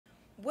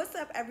What's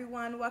up,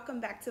 everyone? Welcome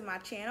back to my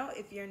channel.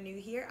 If you're new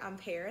here, I'm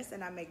Paris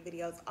and I make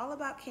videos all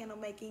about candle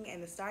making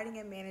and the starting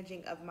and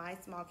managing of my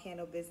small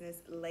candle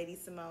business,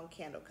 LadyCIMONNE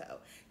Candle Co.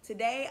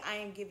 Today I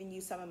am giving you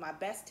some of my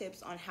best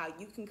tips on how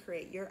you can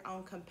create your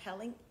own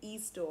compelling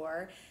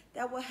e-store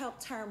that will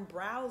help turn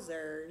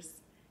browsers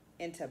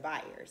into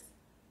buyers.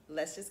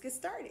 Let's just get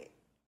started.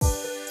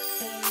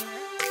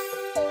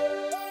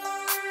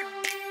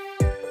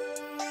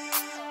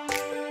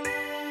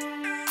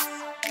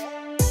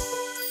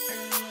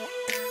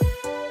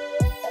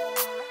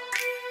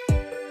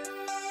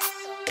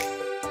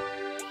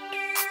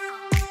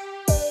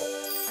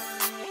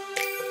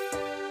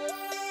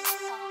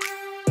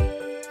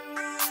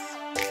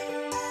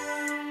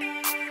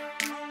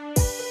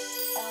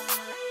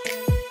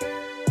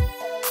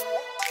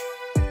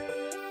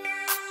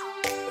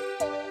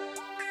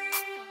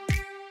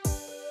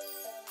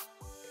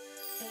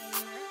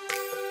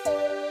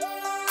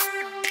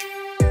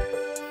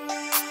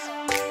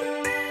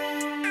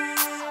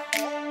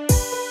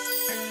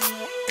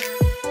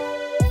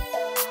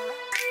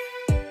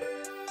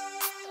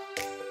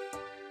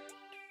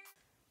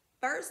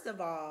 First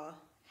of all,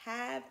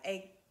 have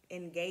an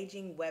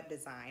engaging web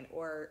design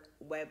or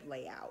web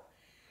layout.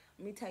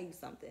 Let me tell you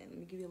something. Let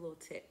me give you a little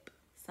tip.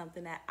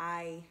 Something that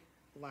I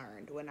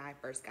learned when I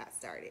first got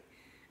started.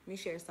 Let me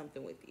share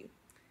something with you.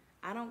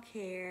 I don't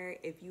care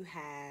if you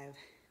have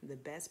the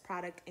best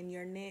product in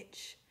your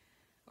niche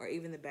or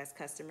even the best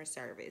customer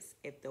service.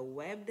 If the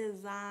web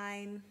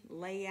design,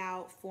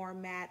 layout,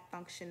 format,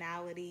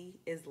 functionality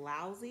is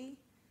lousy,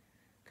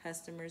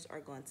 customers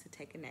are going to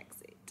take an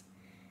exit.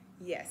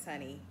 Yes,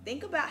 honey.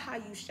 Think about how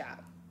you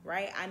shop,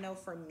 right? I know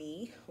for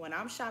me, when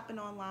I'm shopping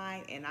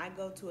online and I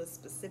go to a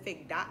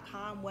specific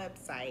 .com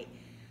website,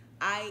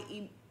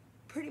 I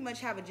pretty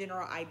much have a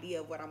general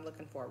idea of what I'm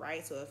looking for,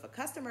 right? So if a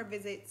customer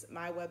visits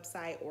my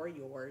website or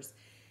yours,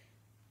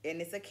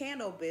 and it's a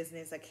candle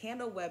business, a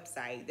candle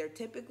website, they're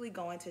typically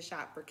going to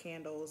shop for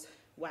candles,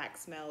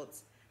 wax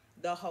melts,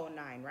 the whole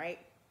nine, right?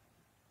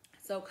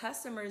 So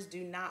customers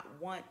do not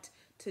want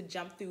to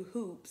jump through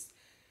hoops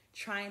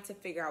trying to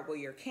figure out where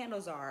your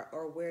candles are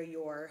or where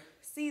your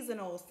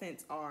seasonal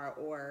scents are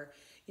or,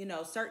 you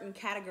know, certain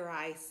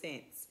categorized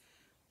scents.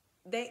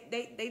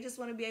 They just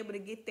want to be able to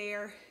get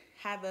there,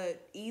 have a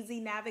easy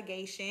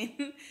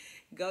navigation,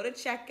 go to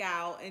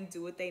checkout and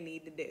do what they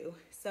need to do.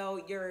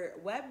 So your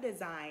web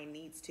design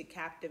needs to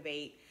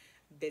captivate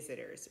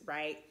visitors,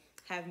 right?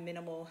 Have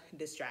minimal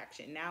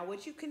distraction. Now,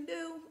 what you can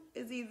do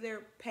is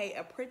either pay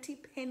a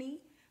pretty penny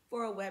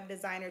for a web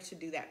designer to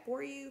do that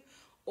for you,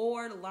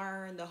 or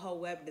learn the whole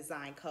web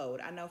design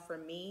code. I know for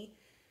me,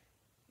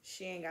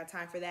 she ain't got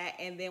time for that.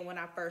 And then when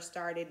I first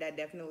started, that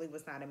definitely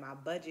was not in my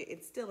budget.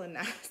 It's still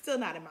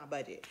not in my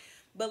budget.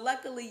 But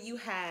luckily you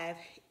have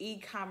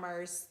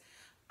e-commerce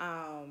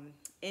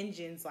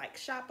engines like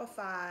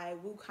Shopify,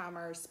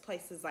 WooCommerce,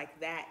 places like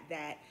that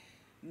that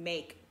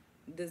make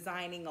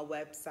designing a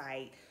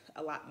website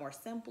a lot more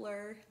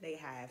simpler. They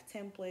have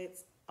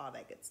templates, all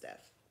that good stuff.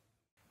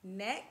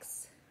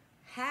 Next,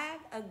 have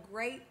a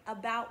great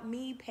About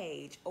Me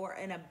page or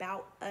an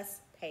About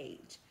Us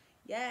page.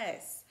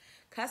 Yes,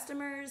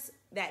 customers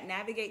that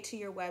navigate to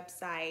your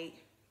website,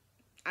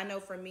 I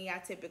know for me, I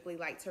typically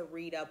like to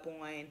read up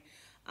on,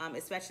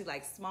 especially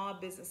like small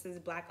businesses,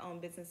 Black-owned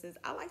businesses.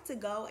 I like to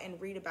go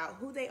and read about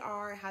who they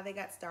are, how they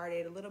got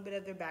started, a little bit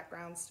of their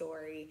background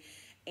story.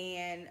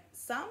 And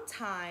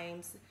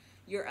sometimes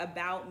your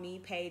About Me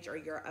page or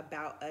your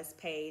About Us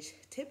page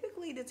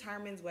typically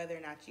determines whether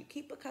or not you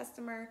keep a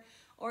customer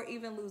or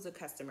even lose a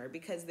customer,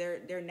 because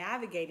they're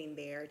navigating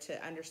there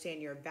to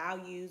understand your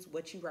values,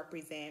 what you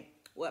represent,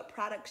 what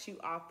products you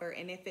offer,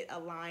 and if it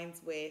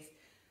aligns with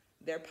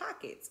their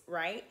pockets,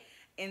 right?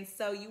 And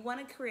so you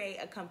want to create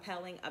a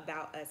compelling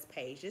About Us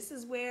page. This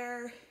is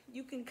where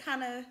you can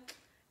kind of,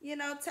 you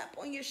know, tap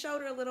on your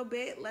shoulder a little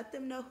bit, let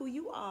them know who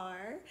you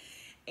are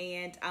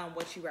and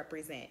what you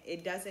represent.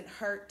 It doesn't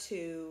hurt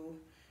to,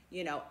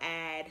 you know,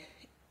 add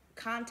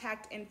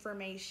contact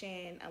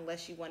information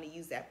unless you want to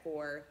use that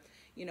for,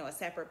 you know, a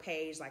separate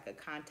page like a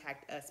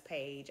Contact Us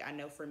page. I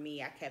know for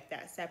me, I kept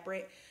that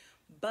separate,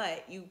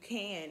 but you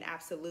can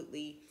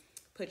absolutely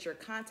put your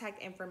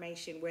contact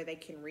information where they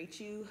can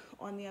reach you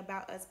on the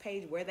About Us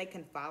page, where they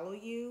can follow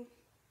you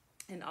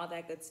and all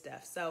that good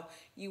stuff. So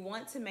you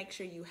want to make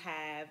sure you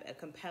have a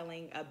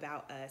compelling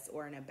About Us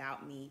or an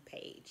About Me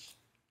page.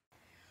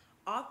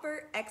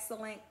 Offer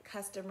excellent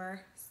customer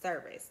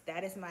service.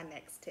 That is my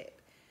next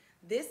tip.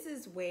 This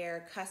is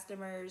where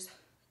customers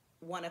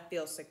want to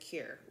feel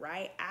secure,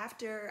 right?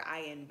 After I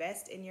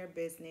invest in your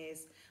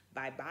business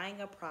by buying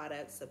a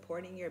product,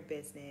 supporting your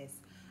business,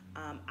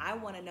 I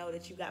want to know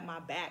that you got my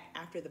back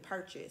after the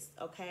purchase,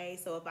 okay?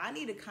 So if I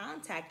need to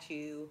contact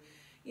you,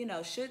 you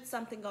know, should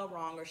something go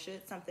wrong or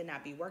should something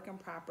not be working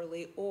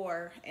properly,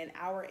 or in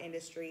our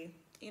industry,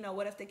 you know,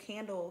 what if the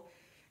candle,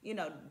 you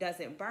know,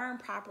 doesn't burn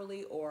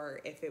properly, or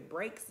if it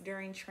breaks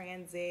during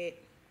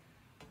transit?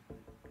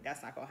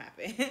 That's not gonna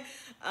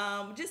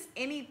happen. Just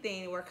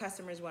anything where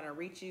customers want to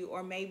reach you,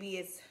 or maybe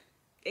it's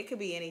It could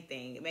be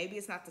anything. Maybe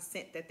it's not the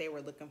scent that they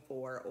were looking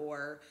for,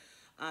 or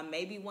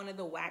maybe one of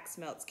the wax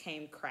melts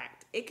came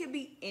cracked. It could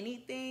be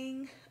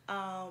anything.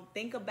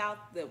 Think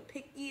about the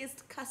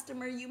pickiest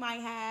customer you might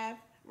have,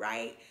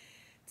 right?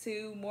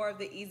 To more of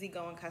the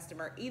easygoing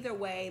customer. Either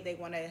way, they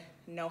want to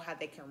know how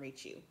they can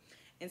reach you.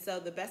 And so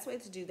the best way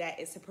to do that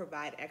is to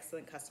provide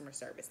excellent customer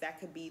service. That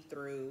could be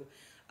through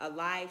a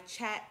live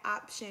chat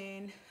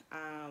option.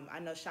 I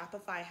know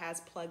Shopify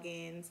has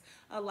plugins.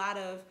 A lot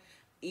of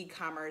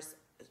e-commerce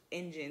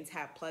engines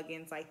have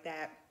plugins like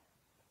that.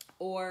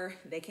 Or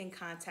they can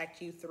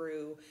contact you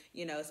through,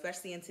 you know,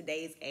 especially in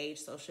today's age,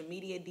 social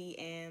media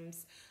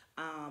DMs.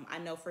 I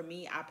know for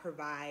me, I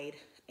provide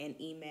an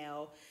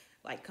email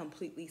like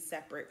completely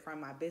separate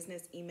from my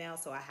business email.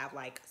 So I have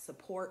like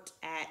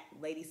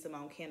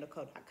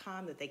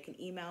support@LadyCIMONNECandleCo.com that they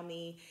can email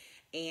me.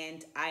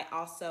 And I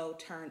also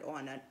turned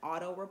on an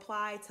auto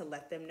reply to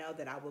let them know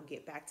that I will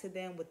get back to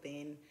them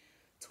within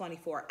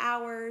 24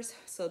 hours,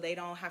 so they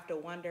don't have to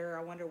wonder,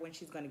 I wonder when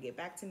she's going to get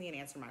back to me and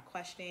answer my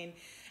question.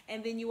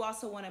 And then you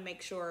also want to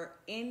make sure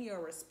in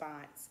your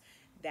response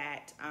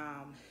that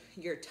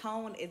your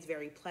tone is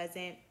very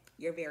pleasant,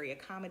 you're very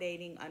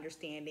accommodating,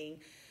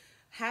 understanding.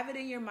 Have it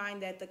in your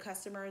mind that the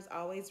customer is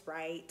always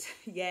right.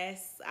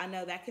 Yes, I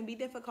know that can be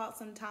difficult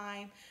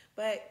sometimes,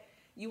 but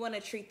you want to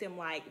treat them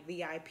like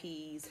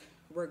VIPs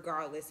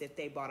regardless if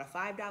they bought a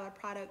 $5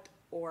 product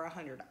or a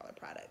 $100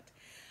 product.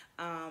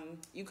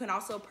 You can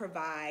also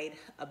provide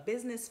a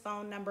business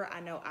phone number.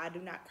 I know I do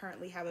not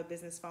currently have a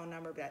business phone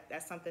number, but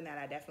that's something that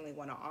I definitely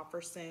want to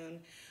offer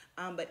soon.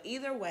 But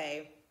either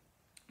way,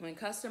 when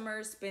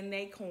customers spend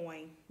their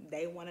coin,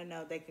 they want to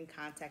know they can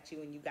contact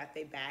you and you got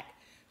their back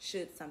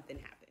should something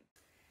happen.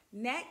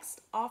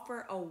 Next,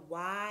 offer a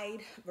wide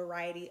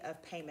variety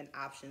of payment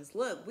options.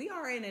 Look, we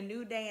are in a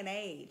new day and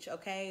age,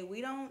 okay?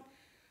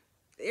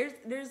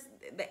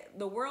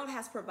 The world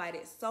has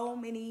provided so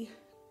many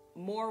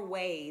more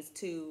ways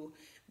to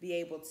be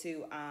able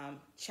to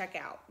check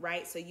out,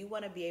 right? So you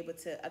want to be able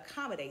to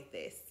accommodate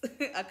this,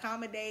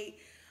 accommodate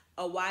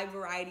a wide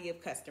variety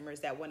of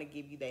customers that want to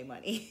give you their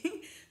money.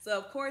 So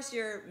of course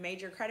your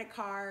major credit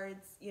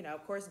cards, you know,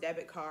 of course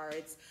debit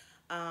cards,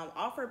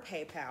 offer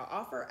PayPal,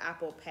 offer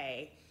Apple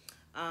Pay,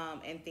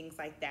 and things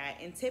like that.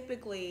 And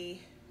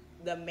typically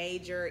the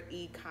major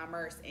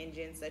e-commerce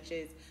engines such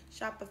as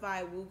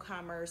Shopify,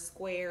 WooCommerce,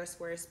 Square,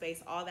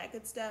 Squarespace, all that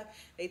good stuff,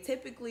 they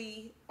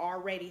typically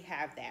already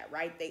have that,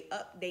 right? They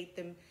update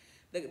them.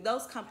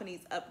 Those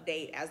companies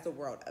update as the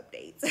world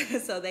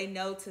updates. So they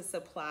know to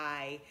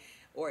supply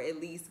or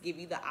at least give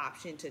you the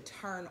option to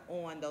turn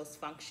on those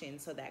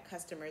functions so that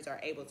customers are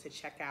able to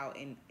check out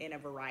in a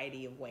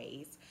variety of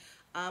ways.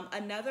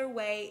 Another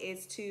way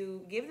is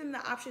to give them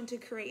the option to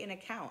create an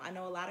account. I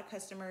know a lot of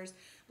customers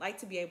like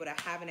to be able to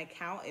have an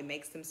account. It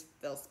makes them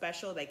feel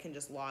special. They can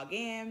just log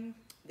in.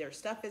 Their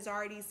stuff is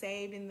already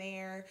saved in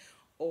there,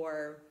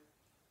 or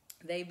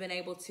they've been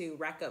able to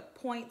rack up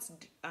points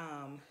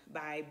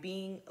by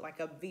being like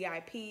a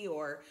VIP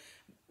or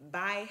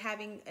by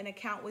having an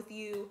account with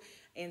you.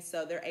 And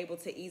so they're able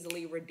to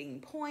easily redeem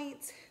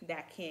points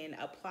that can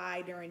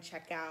apply during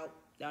checkout.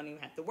 Don't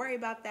even have to worry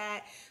about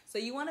that. So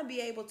you want to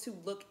be able to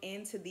look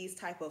into these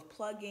type of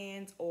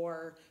plugins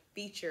or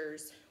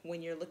features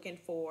when you're looking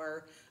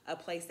for a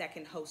place that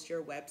can host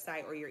your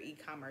website or your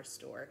e-commerce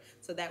store.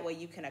 So that way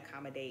you can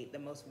accommodate the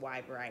most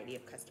wide variety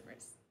of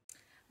customers.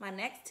 My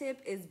next tip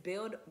is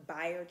build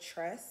buyer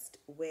trust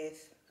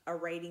with a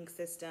rating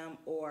system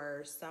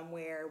or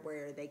somewhere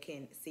where they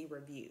can see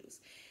reviews.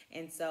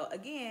 And so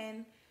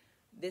again,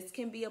 this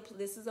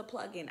is a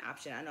plugin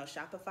option. I know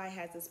Shopify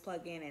has this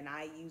plugin and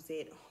I use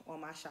it on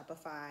my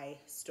Shopify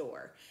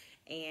store.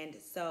 And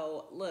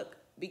so look,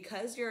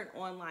 because you're an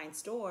online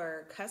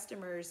store,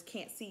 customers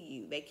can't see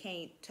you. They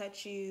can't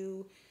touch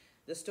you.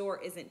 The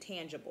store isn't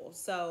tangible.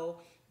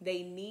 So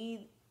they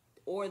need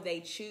or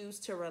they choose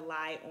to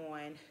rely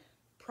on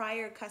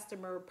prior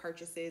customer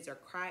purchases or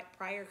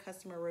prior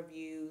customer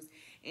reviews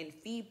and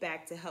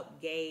feedback to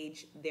help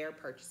gauge their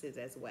purchases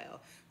as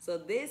well. So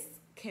this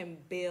can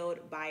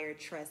build buyer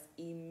trust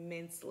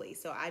immensely.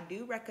 So I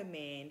do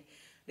recommend,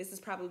 this is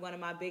probably one of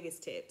my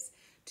biggest tips,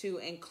 to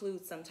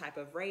include some type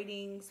of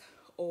ratings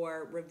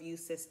or review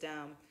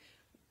system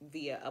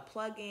via a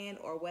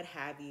plugin or what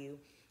have you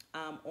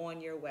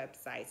on your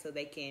website, so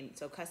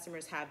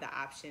customers have the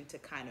option to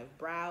kind of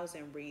browse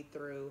and read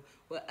through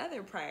what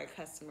other prior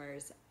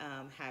customers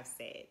have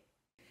said.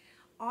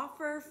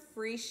 Offer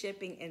free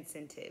shipping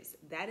incentives.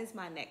 That is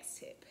my next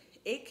tip.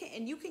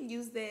 And you can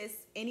use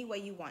this any way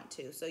you want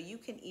to. So you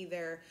can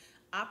either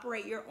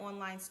operate your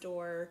online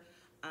store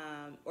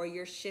or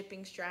your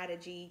shipping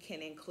strategy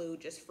can include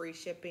just free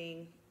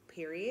shipping,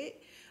 period.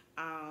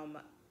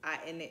 And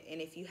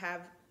if you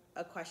have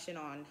a question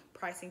on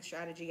pricing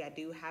strategy, I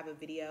do have a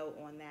video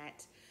on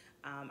that.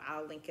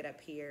 I'll link it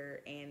up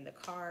here in the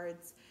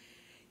cards.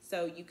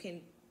 So you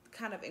can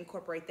kind of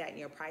incorporate that in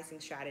your pricing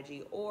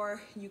strategy,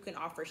 or you can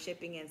offer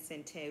shipping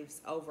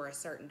incentives over a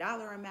certain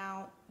dollar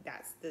amount.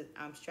 That's the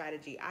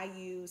strategy I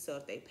use. So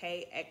if they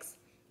pay X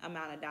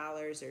amount of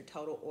dollars, their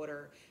total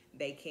order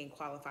they can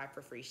qualify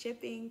for free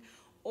shipping.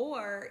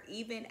 Or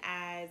even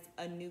as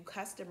a new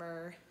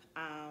customer,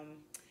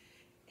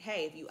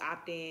 hey, if you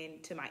opt in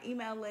to my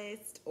email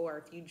list, or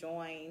if you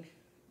join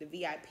the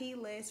VIP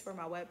list for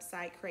my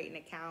website, create an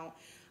account,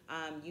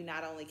 you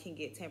not only can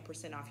get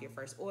 10% off your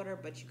first order,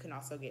 but you can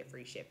also get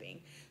free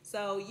shipping.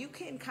 So you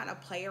can kind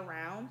of play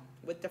around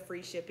with the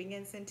free shipping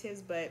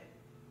incentives, but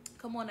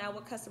come on now,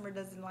 what customer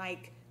doesn't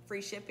like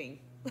free shipping?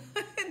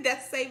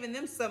 That's saving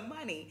them some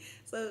money.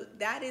 So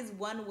that is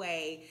one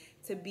way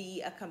to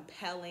be a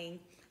compelling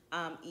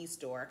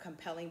e-store, a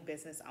compelling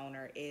business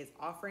owner, is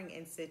offering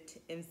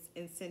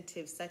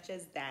incentives such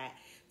as that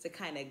to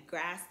kind of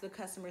grasp the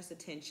customer's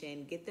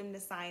attention, get them to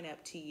sign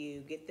up to you,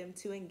 get them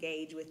to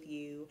engage with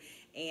you,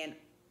 and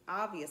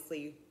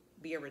obviously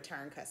be a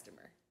return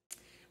customer.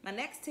 My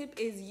next tip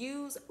is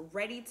use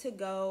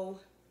ready-to-go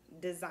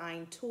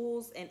design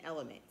tools and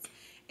elements.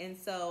 And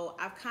so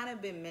I've kind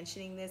of been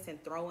mentioning this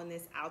and throwing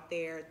this out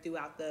there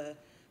throughout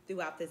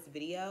this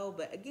video,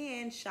 but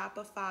again,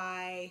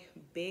 Shopify,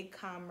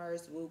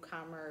 BigCommerce,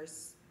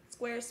 WooCommerce,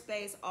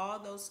 Squarespace, all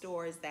those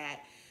stores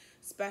that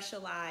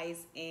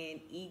specialize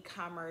in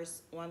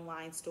e-commerce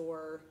online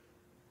store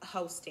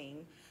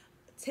hosting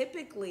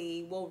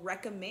typically will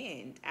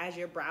recommend, as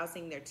you're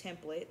browsing their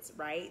templates,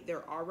 right?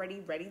 They're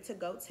already ready to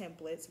go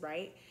templates,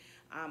 right?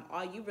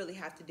 All you really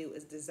have to do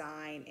is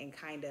design and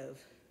kind of,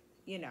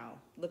 you know,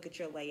 look at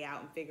your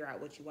layout and figure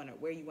out what you want to,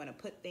 where you want to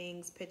put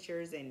things,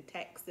 pictures and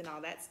text and all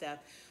that stuff.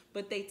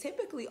 But they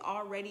typically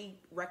already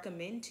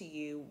recommend to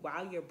you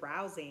while you're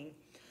browsing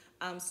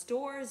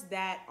stores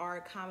that are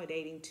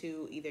accommodating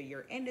to either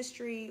your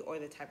industry or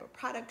the type of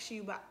products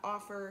you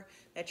offer,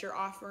 that you're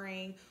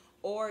offering,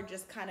 or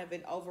just kind of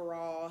an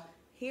overall,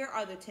 here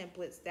are the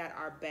templates that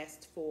are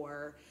best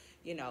for,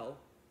 you know,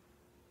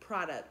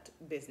 product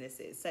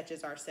businesses such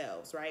as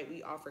ourselves, right?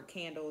 We offer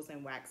candles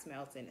and wax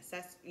melts and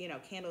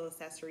candle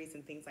accessories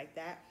and things like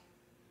that.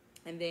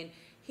 And then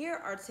here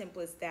are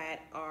templates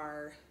that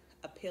are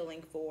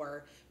appealing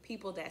for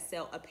people that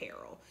sell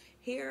apparel.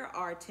 Here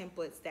are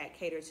templates that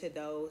cater to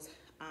those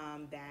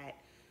that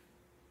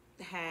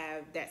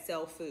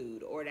sell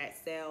food, or that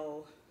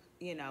sell,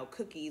 you know,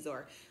 cookies,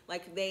 or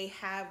like they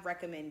have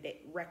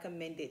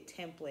recommended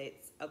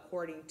templates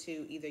according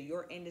to either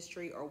your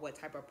industry or what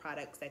type of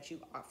products that you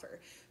offer.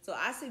 So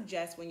I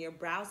suggest when you're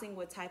browsing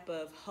what type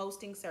of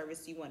hosting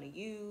service you want to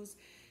use,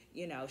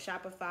 you know,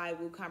 Shopify,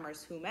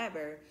 WooCommerce,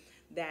 whomever,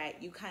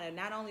 that you kind of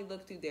not only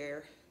look through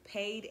their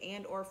paid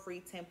and or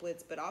free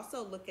templates, but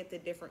also look at the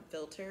different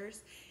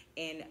filters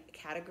and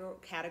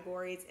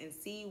categories and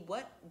see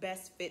what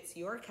best fits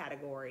your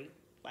category,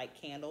 like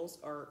candles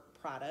or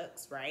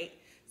products, right?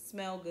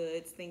 Smell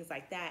goods, things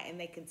like that. And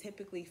they can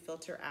typically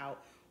filter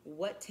out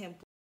what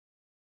template.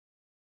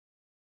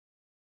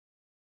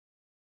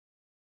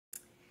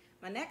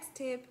 My next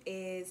tip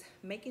is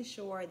making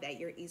sure that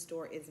your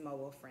e-store is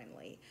mobile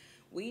friendly.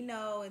 We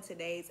know in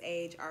today's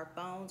age, our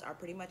phones are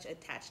pretty much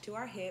attached to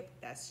our hip.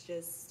 That's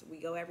just, we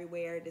go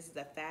everywhere. This is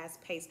a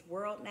fast-paced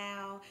world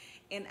now.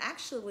 And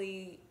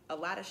actually, a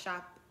lot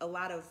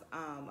of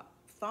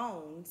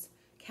phones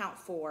count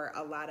for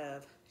a lot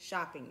of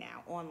shopping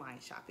now, online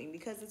shopping,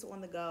 because it's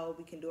on the go.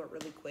 We can do it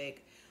really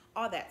quick,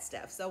 all that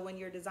stuff. So when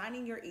you're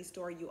designing your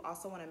e-store, you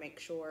also want to make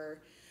sure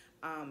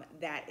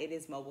that it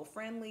is mobile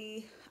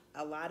friendly.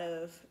 A lot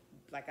of,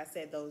 like I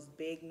said, those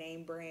big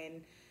name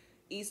brand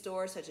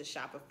e-stores such as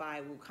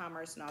Shopify,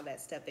 WooCommerce, and all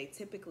that stuff, they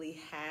typically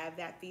have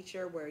that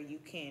feature where you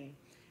can,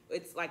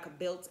 it's like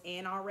built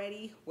in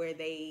already, where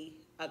they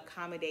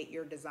accommodate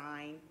your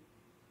design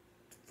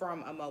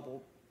from a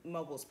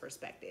mobile's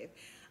perspective.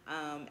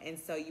 And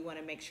so you want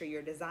to make sure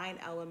your design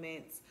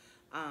elements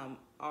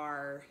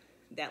are,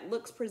 that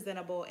looks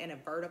presentable in a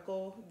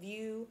vertical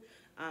view,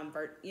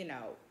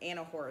 and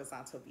a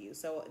horizontal view.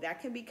 So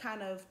that can be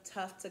kind of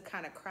tough to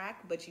kind of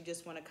crack, but you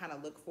just want to kind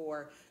of look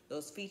for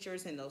those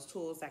features and those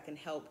tools that can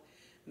help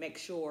make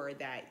sure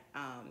that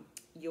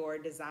your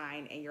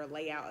design and your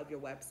layout of your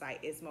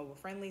website is mobile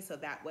friendly. So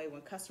that way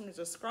when customers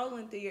are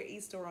scrolling through your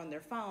e-store on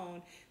their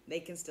phone, they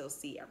can still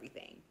see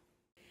everything.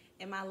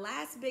 And my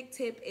last big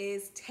tip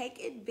is take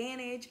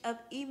advantage of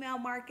email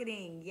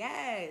marketing.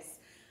 Yes.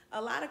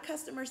 A lot of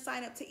customers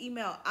sign up to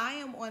email. I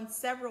am on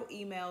several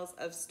emails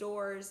of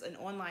stores and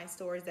online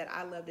stores that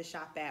I love to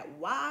shop at.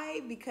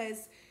 Why?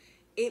 Because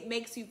it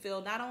makes you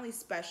feel not only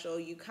special,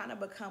 you kind of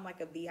become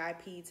like a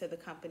VIP to the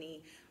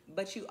company,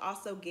 but you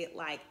also get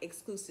like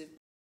exclusive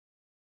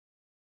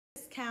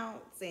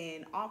discounts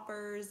and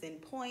offers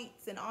and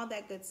points and all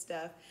that good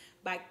stuff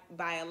by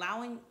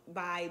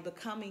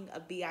becoming a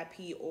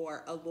VIP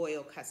or a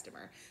loyal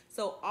customer.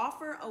 So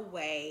offer a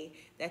way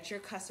that your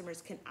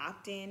customers can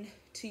opt in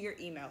to your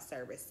email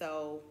service.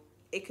 So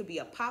it could be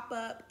a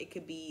pop-up, it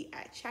could be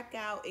at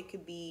checkout, it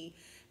could be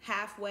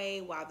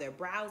halfway while they're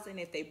browsing.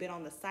 If they've been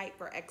on the site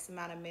for X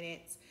amount of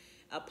minutes,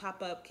 a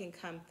pop-up can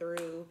come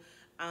through.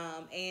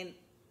 And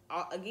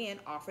again,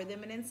 offer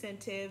them an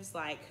incentives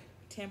like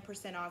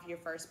 10% off your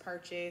first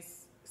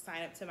purchase,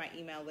 sign up to my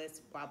email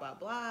list, blah, blah,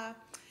 blah.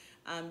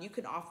 You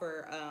can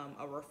offer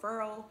a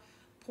referral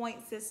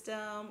point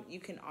system. You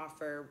can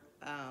offer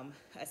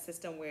a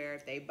system where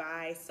if they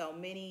buy so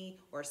many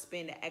or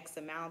spend X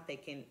amount, they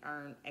can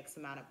earn X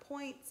amount of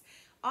points,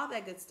 all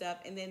that good stuff.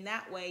 And then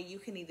that way you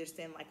can either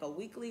send like a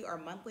weekly or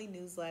monthly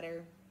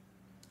newsletter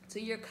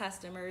to your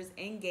customers,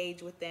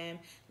 engage with them,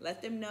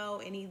 let them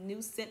know any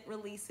new scent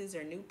releases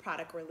or new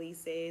product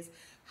releases,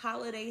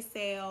 holiday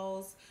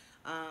sales,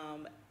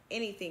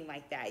 anything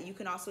like that. You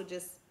can also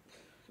just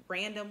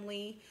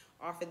randomly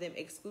offer them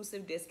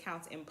exclusive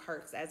discounts and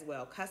perks as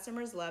well.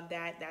 Customers love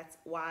that. That's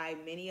why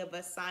many of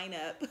us sign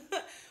up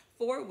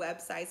for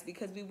websites,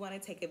 because we want to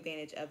take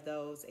advantage of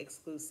those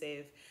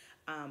exclusive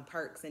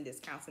perks and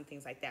discounts and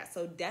things like that.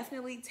 So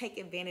definitely take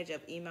advantage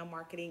of email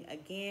marketing.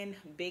 Again,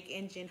 big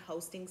engine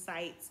hosting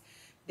sites,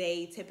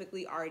 they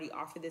typically already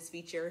offer this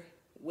feature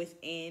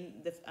within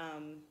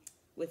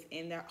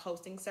their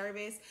hosting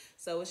service.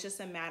 So it's just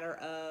a matter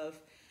of,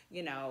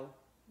 you know,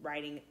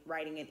 writing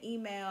an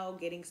email,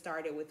 getting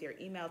started with your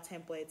email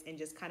templates, and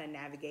just kind of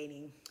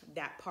navigating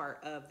that part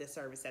of the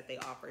service that they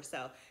offer.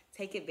 So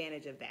take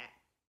advantage of that.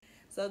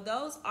 So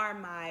those are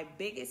my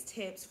biggest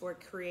tips for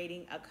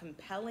creating a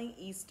compelling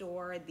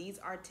e-store. These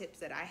are tips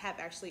that I have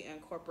actually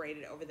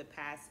incorporated over the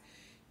past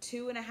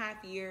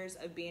 2.5 years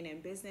of being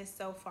in business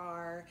so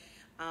far,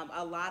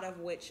 a lot of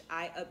which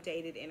I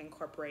updated and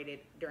incorporated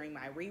during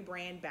my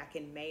rebrand back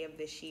in May of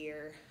this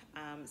year.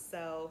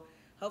 So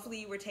hopefully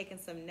you were taking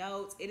some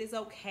notes. It is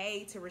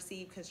okay to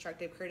receive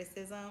constructive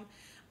criticism.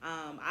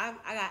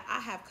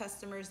 I have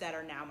customers that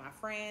are now my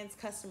friends,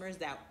 customers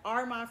that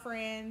are my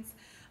friends.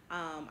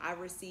 I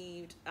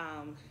received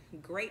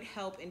great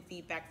help and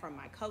feedback from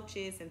my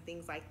coaches and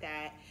things like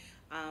that.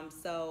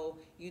 So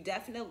you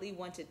definitely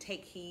want to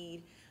take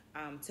heed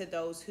to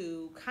those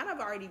who kind of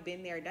already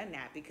been there, done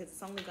that, because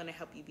it's only going to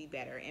help you be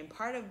better. And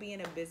part of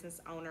being a business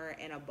owner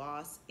and a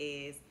boss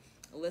is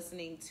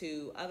listening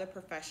to other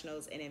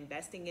professionals and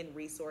investing in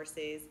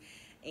resources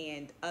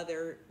and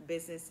other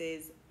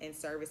businesses and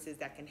services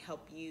that can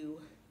help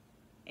you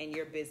and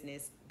your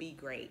business be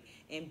great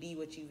and be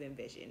what you've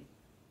envisioned.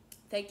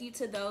 Thank you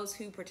to those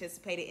who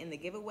participated in the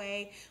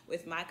giveaway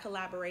with my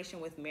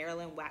collaboration with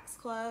Maryland Wax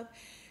Club.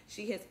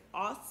 She has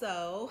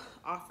also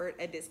offered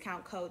a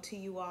discount code to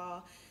you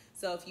all.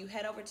 So if you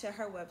head over to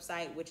her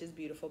website, which is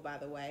beautiful, by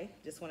the way,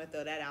 just want to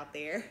throw that out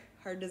there.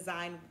 Her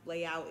design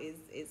layout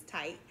is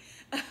tight.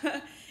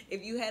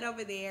 If you head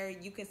over there,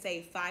 you can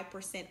save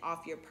 5%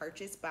 off your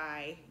purchase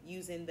by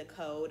using the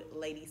code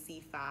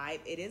LADYC5.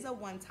 It is a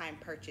one-time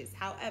purchase.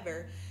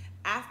 However,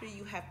 after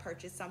you have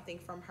purchased something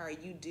from her,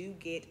 you do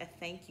get a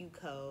thank you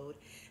code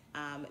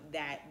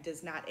that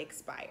does not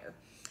expire.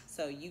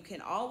 So you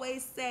can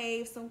always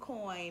save some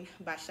coin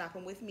by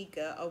shopping with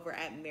Mika over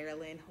at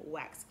Maryland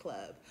Wax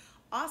Club.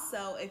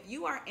 Also, if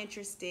you are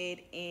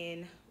interested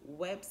in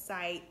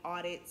website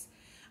audits,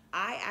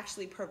 I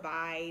actually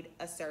provide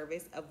a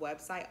service of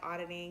website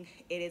auditing.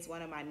 It is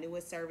one of my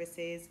newest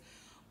services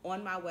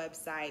on my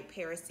website,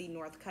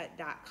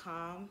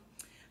 parisnorthcutt.com.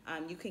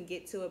 You can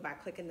get to it by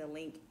clicking the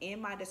link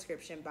in my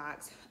description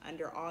box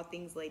under All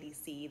Things Lady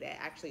C. That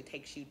actually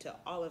takes you to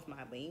all of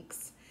my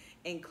links,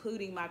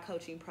 including my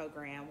coaching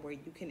program where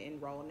you can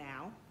enroll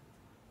now.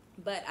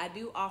 But I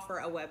do offer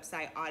a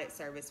website audit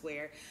service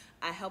where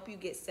I help you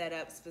get set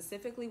up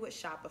specifically with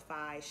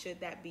Shopify, should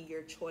that be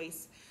your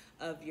choice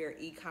of your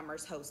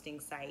e-commerce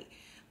hosting site.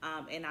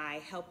 And I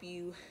help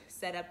you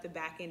set up the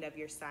back end of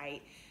your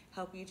site,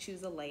 help you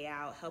choose a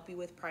layout, help you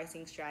with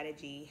pricing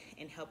strategy,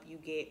 and help you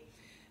get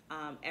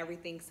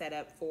everything set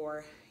up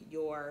for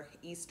your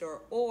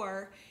e-store.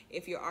 Or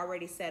if you're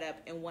already set up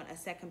and want a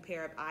second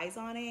pair of eyes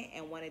on it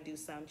and want to do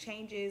some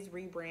changes,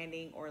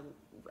 rebranding, or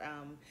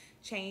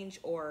change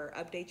or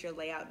update your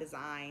layout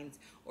designs,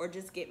 or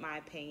just get my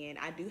opinion,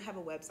 I do have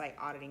a website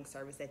auditing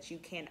service that you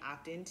can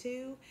opt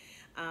into.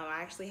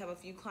 I actually have a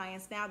few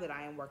clients now that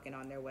I am working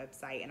on their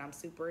website, and I'm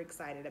super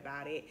excited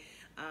about it.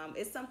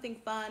 It's something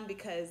fun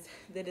because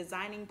the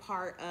designing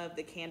part of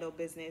the candle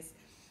business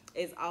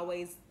is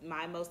always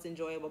my most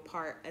enjoyable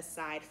part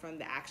aside from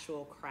the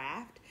actual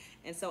craft.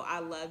 And so I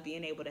love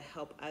being able to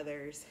help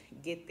others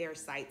get their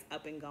sites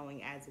up and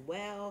going as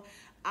well.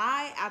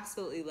 I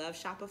absolutely love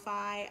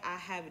Shopify. I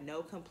have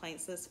no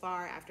complaints thus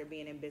far after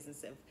being in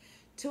business of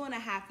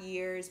 2.5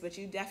 years, but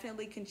you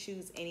definitely can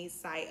choose any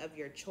site of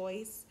your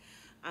choice.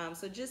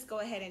 So just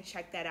go ahead and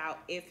check that out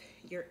if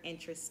you're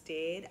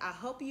interested. I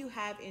hope you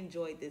have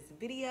enjoyed this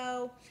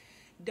video.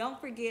 Don't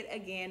forget,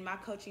 again, my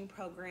coaching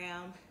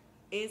program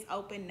is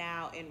open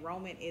now.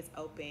 Enrollment is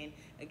open.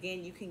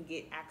 Again, you can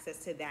get access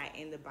to that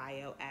in the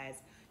bio, as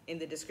in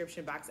the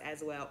description box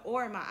as well,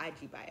 or in my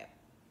IG bio.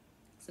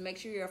 So make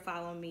sure you're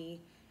following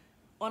me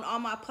on all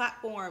my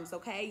platforms,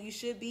 okay? You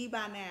should be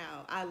by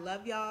now. I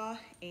love y'all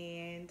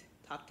and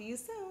talk to you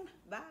soon.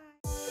 Bye.